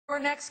Our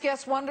next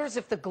guest wonders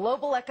if the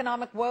global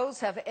economic woes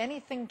have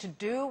anything to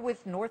do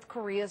with North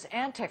Korea's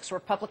antics.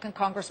 Republican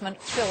Congressman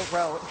Phil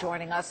Roe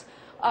joining us.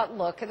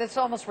 Look, it's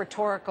almost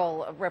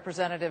rhetorical,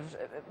 Representative.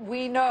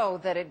 We know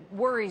that it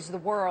worries the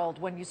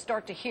world when you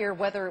start to hear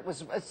whether it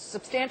was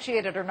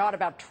substantiated or not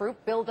about troop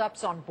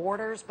buildups on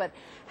borders. But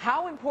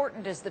how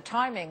important is the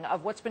timing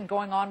of what's been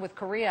going on with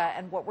Korea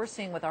and what we're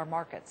seeing with our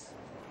markets?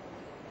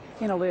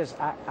 You know, Liz,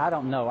 I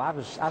don't know.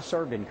 I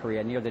served in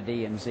Korea near the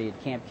DMZ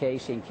at Camp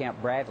Casey and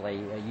Camp Bradley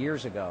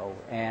years ago,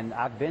 and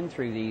I've been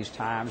through these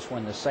times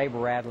when the saber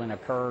rattling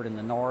occurred in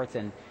the north,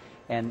 and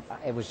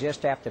it was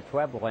just after the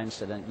Pueblo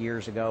incident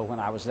years ago when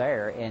I was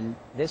there. And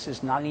this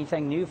is not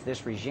anything new for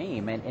this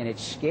regime, and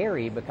it's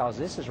scary because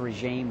this is a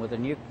regime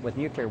with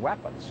nuclear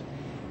weapons,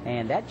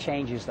 and that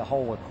changes the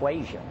whole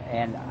equation.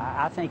 And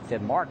I think the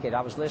market. I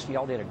was listening.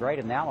 Y'all did a great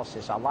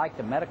analysis. I like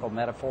the medical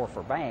metaphor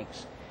for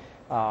banks.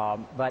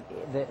 But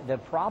the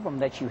problem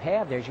that you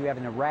have there is you have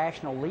an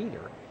irrational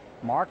leader.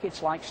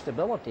 Markets like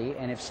stability,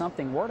 and if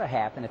something were to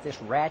happen, if this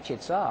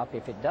ratchets up,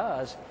 if it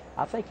does,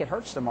 I think it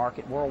hurts the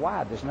market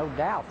worldwide. There's no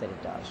doubt that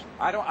it does.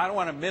 I don't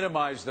want to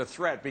minimize the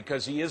threat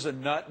because he is a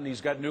nut and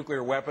he's got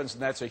nuclear weapons,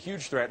 and that's a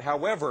huge threat.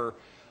 However,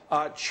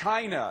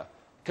 China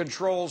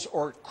controls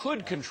or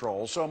could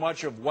control so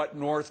much of what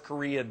North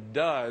Korea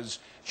does.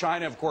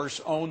 China, of course,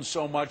 owns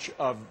so much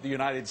of the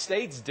United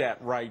States debt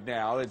right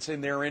now. It's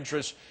in their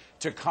interest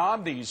to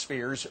calm these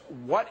fears.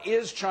 What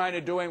is China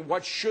doing?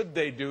 What should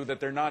they do that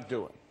they're not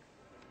doing?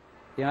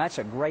 You know, that's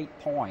a great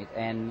point,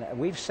 and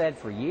we've said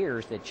for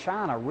years that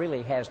China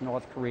really has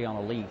North Korea on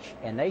a leash,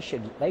 and they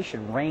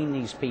should rein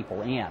these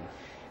people in.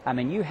 I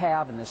mean, you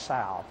have in the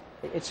South,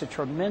 it's a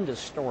tremendous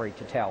story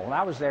to tell. When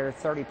I was there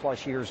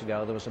 30-plus years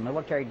ago, there was a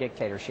military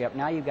dictatorship.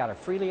 Now you've got a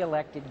freely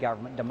elected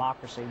government,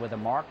 democracy, with a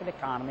market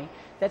economy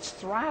that's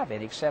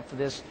thriving, except for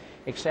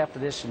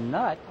this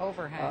nut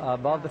overhang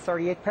above the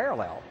 38th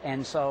parallel.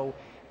 And so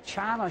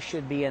China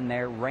should be in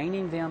there,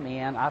 reining them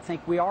in. I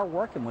think we are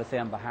working with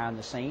them behind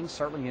the scenes.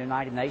 Certainly the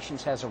United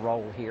Nations has a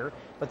role here,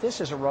 but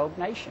this is a rogue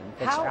nation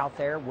that's out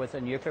there with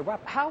a nuclear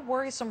weapon. How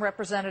worrisome,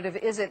 Representative,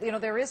 is it? You know,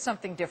 there is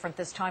something different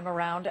this time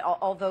around.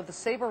 Although the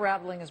saber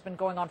rattling has been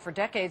going on for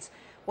decades,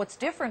 what's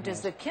different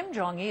is that Kim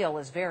Jong-il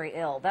is very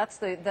ill.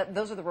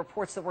 Those are the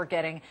reports that we're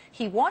getting.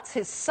 He wants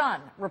his son,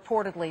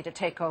 reportedly, to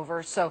take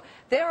over. So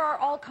there are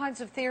all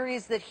kinds of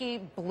theories that he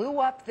blew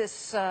up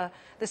this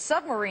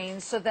submarine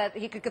so that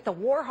he could get the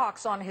war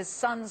hawks on his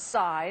son's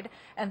side,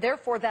 and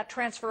therefore that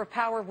transfer of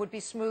power would be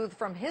smooth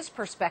from his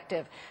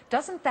perspective.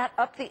 Doesn't that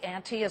up the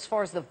ante as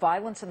far as the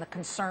violence and the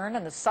concern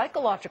and the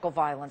psychological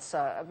violence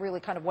really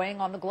kind of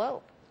weighing on the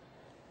globe?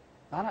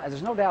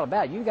 There's no doubt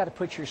about it. You've got to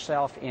put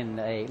yourself in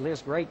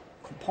Liz, great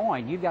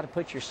point. You've got to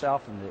put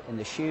yourself in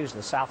the shoes of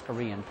the South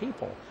Korean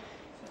people.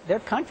 Their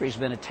country's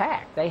been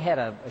attacked. They had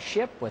a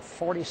ship with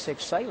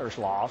 46 sailors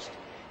lost,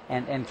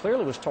 and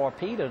clearly was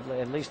torpedoed.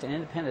 At least an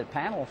independent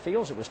panel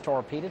feels it was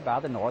torpedoed by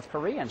the North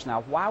Koreans.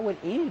 Now, why would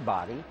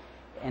anybody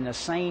in a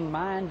sane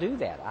mind do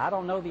that? I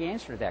don't know the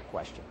answer to that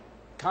question.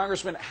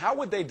 Congressman, how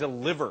would they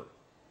deliver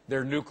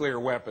their nuclear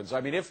weapons? I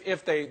mean,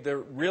 if they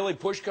really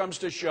push comes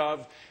to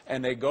shove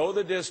and they go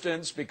the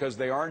distance because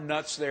they are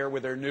nuts there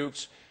with their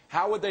nukes,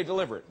 how would they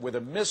deliver it? With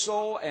a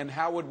missile, and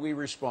how would we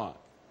respond?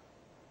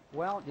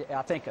 Well,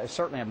 I think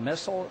certainly a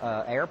missile,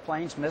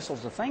 airplanes,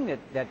 missiles. The thing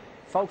that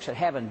folks that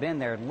haven't been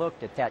there and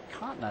looked at that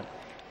continent,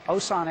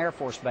 Osan Air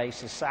Force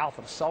Base is south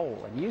of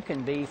Seoul, and you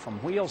can be from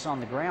wheels on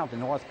the ground to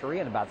North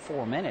Korea in about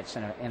 4 minutes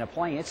in a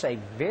plane. It's a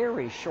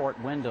very short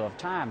window of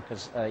time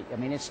because, I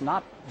mean, it's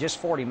not just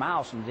 40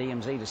 miles from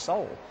DMZ to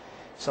Seoul,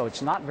 so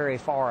it's not very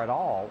far at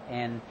all.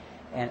 And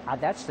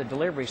that's the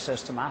delivery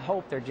system. I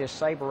hope they're just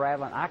saber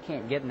rattling. I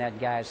can't get in that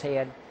guy's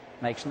head.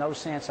 Makes no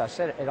sense. I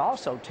said it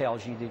also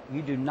tells you that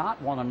you do not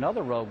want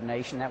another rogue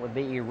nation. That would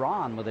be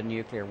Iran with a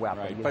nuclear weapon.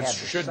 Right. But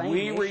should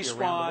we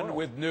respond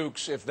with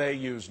nukes if they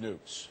use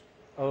nukes?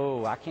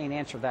 Oh, I can't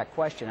answer that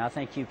question. I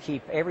think you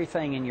keep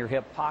everything in your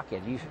hip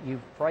pocket. You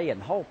pray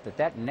and hope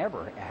that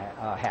never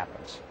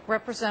happens.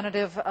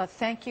 Representative,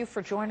 thank you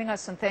for joining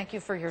us, and thank you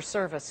for your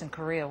service in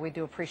Korea. We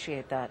do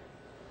appreciate that.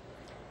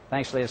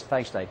 Thanks, Liz.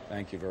 Thanks, Dave.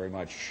 Thank you very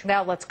much.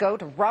 Now let's go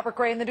to Robert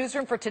Gray in the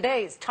newsroom for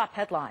today's top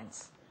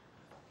headlines.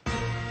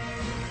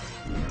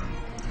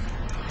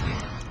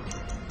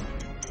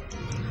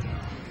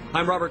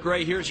 I'm Robert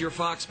Gray. Here's your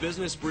Fox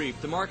Business Brief.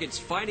 The market's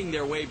fighting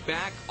their way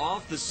back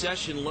off the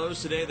session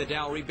lows today. The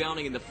Dow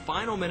rebounding in the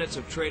final minutes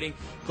of trading,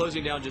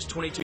 closing down just 22.